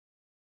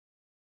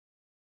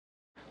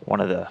One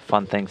of the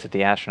fun things that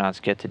the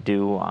astronauts get to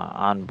do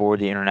on board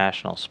the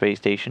International Space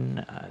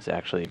Station is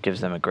actually it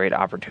gives them a great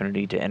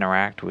opportunity to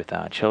interact with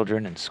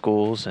children and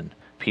schools and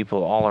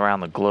people all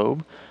around the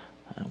globe.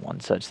 One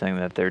such thing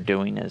that they're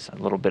doing is a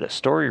little bit of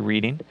story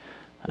reading.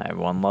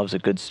 Everyone loves a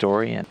good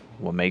story, and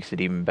what makes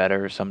it even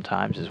better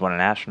sometimes is when an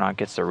astronaut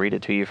gets to read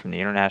it to you from the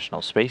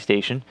International Space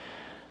Station.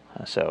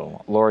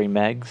 So Lori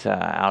Meggs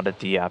out at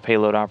the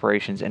Payload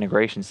Operations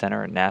Integration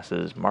Center at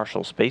NASA's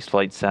Marshall Space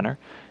Flight Center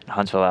in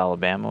Huntsville,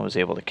 Alabama, was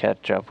able to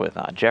catch up with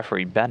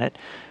Jeffrey Bennett,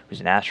 who's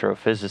an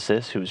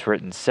astrophysicist who's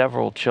written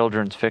several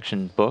children's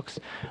fiction books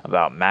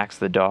about Max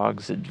the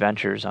dog's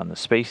adventures on the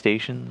space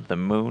station, the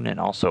moon, and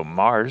also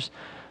Mars.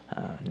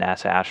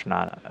 NASA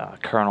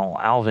astronaut Colonel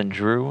Alvin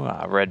Drew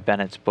read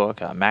Bennett's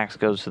book, Max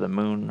Goes to the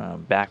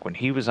Moon, back when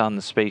he was on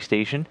the space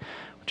station,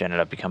 which ended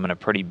up becoming a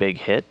pretty big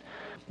hit.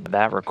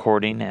 That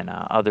recording and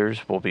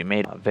others will be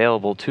made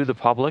available to the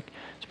public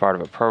as part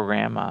of a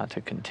program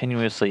to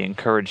continuously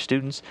encourage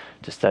students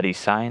to study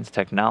science,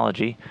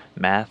 technology,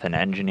 math, and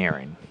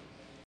engineering.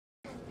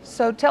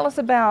 So tell us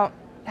about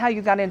how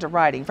you got into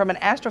writing. From an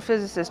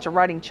astrophysicist to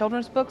writing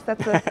children's books,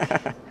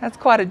 that's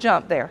quite a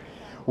jump there.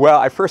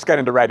 Well, I first got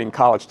into writing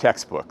college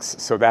textbooks,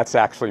 so that's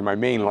actually my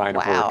main line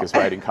of Wow. work is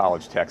writing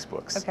college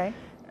textbooks. Okay.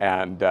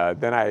 And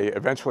then I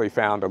eventually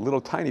found a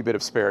little tiny bit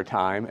of spare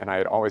time, and I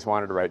had always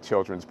wanted to write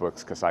children's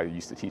books because I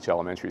used to teach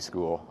elementary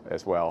school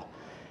as well.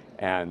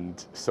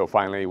 And so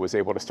finally was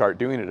able to start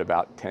doing it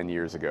about 10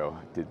 years ago.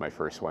 Did my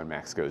first one,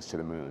 Max Goes to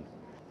the Moon.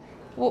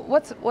 Well,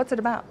 what's it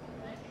about?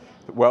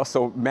 Well,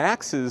 so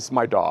Max is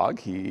my dog.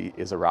 He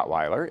is a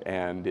Rottweiler,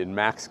 and in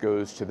Max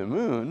Goes to the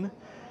Moon,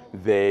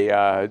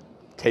 they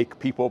take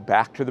people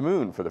back to the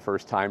moon for the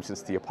first time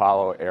since the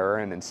Apollo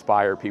era and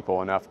inspire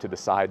people enough to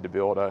decide to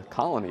build a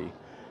colony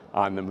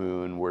on the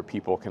moon where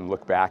people can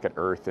look back at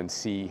Earth and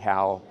see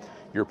how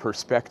your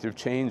perspective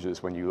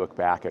changes when you look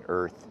back at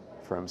Earth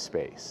from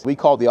space. We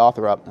called the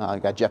author up,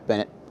 got Jeff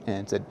Bennett,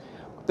 and said,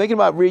 thinking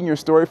about reading your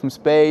story from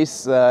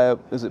space,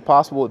 is it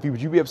possible,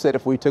 would you be upset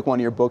if we took one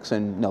of your books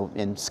and,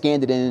 and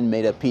scanned it in and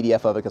made a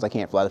PDF of it, because I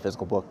can't fly the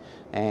physical book?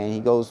 And he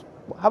goes,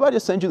 how about I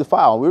just send you the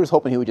file? We were just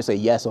hoping he would just say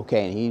yes,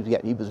 okay,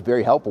 and he was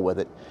very helpful with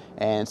it.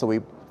 And so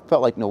we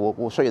felt like, no,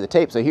 we'll show you the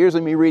tape. So here's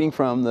me reading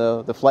from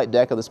the flight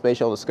deck of the Space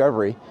Shuttle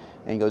Discovery,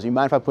 and he goes, you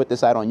mind if I put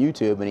this out on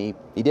YouTube? And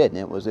he did, and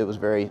it was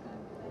very,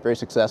 very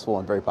successful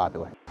and very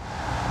popular.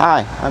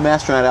 Hi, I'm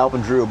astronaut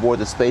Alvin Drew aboard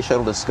the Space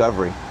Shuttle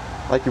Discovery.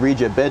 I'd like to read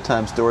you a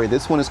bedtime story.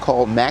 This one is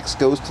called Max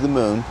Goes to the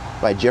Moon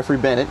by Jeffrey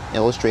Bennett,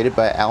 illustrated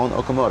by Alan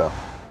Okamoto.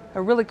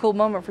 A really cool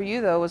moment for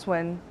you, though, was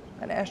when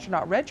an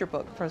astronaut read your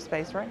book from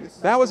space, right?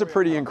 That was a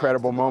pretty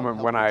incredible moment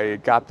when I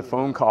got the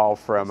phone call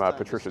from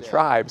Patricia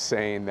Tribe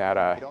saying that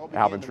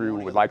Alvin Drew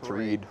would like to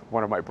read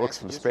one of my books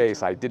from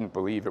space. I didn't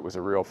believe it was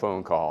a real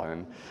phone call,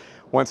 and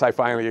once I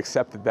finally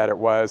accepted that it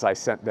was, I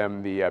sent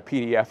them the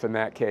PDF in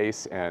that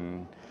case,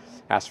 and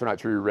astronaut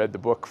Drew read the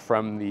book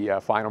from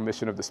the final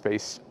mission of the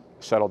Space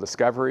Shuttle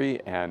Discovery,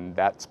 and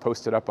that's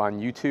posted up on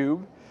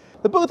YouTube.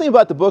 The good thing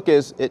about the book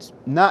is it's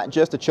not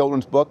just a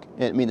children's book.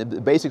 I mean, the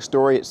basic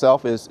story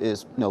itself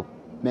is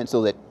meant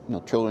so that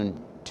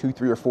children 2,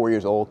 3, or 4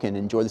 years old can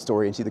enjoy the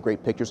story and see the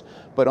great pictures.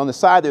 But on the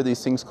side there are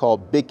these things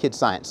called Big Kid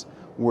Science,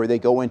 where they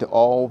go into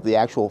all the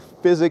actual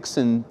physics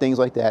and things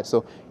like that.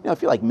 So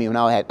if you're like me, when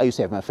I used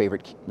to have my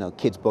favorite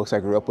kids books I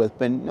grew up with,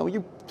 but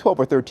you're 12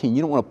 or 13,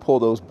 you don't want to pull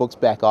those books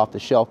back off the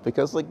shelf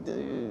because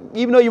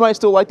even though you might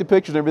still like the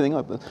pictures and everything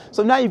like that.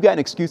 So now you've got an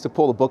excuse to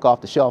pull the book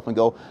off the shelf and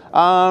go,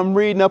 I'm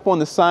reading up on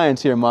the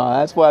science here, Ma.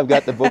 That's why I've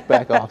got the book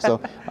back off. So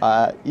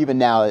even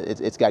now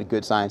it's got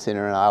good science in it,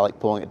 and I like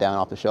pulling it down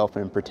off the shelf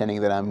and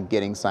pretending that I'm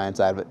getting science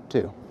out of it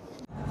too.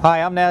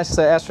 Hi, I'm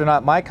NASA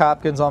astronaut Mike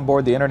Hopkins on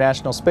board the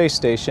International Space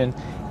Station,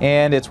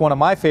 and it's one of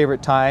my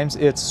favorite times.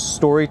 It's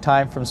story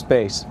time from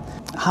space.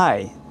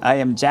 Hi, I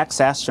am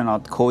JAXA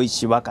astronaut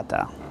Koichi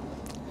Wakata.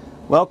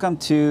 Welcome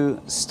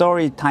to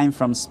Story Time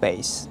from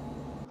Space.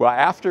 Well,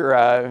 after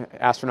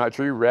astronaut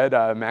Drew read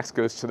Max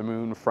Goes to the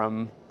Moon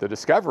from the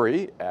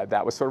Discovery,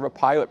 that was sort of a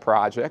pilot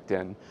project,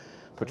 and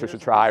Patricia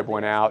Tribe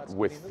went out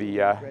with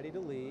the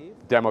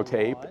demo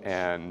tape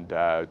and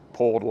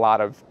polled a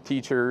lot of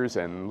teachers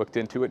and looked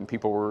into it, and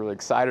people were really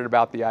excited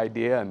about the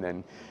idea, and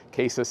then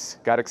CASIS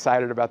got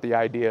excited about the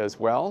idea as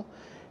well,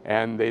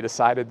 and they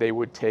decided they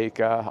would take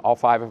all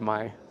 5 of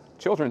my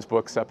children's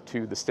books up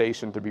to the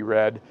station to be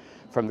read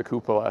from the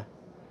cupola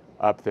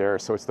up there.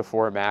 So it's the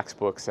 4 Max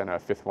books and a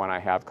 5th one I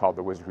have called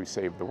The Wizard Who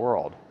Saved the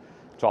World,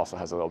 which also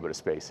has a little bit of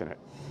space in it.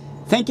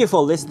 Thank you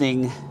for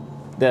listening,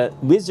 The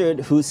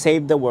Wizard Who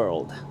Saved the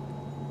World.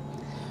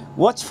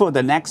 Watch for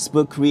the next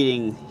book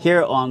reading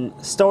here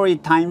on Story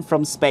Time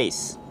from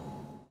Space.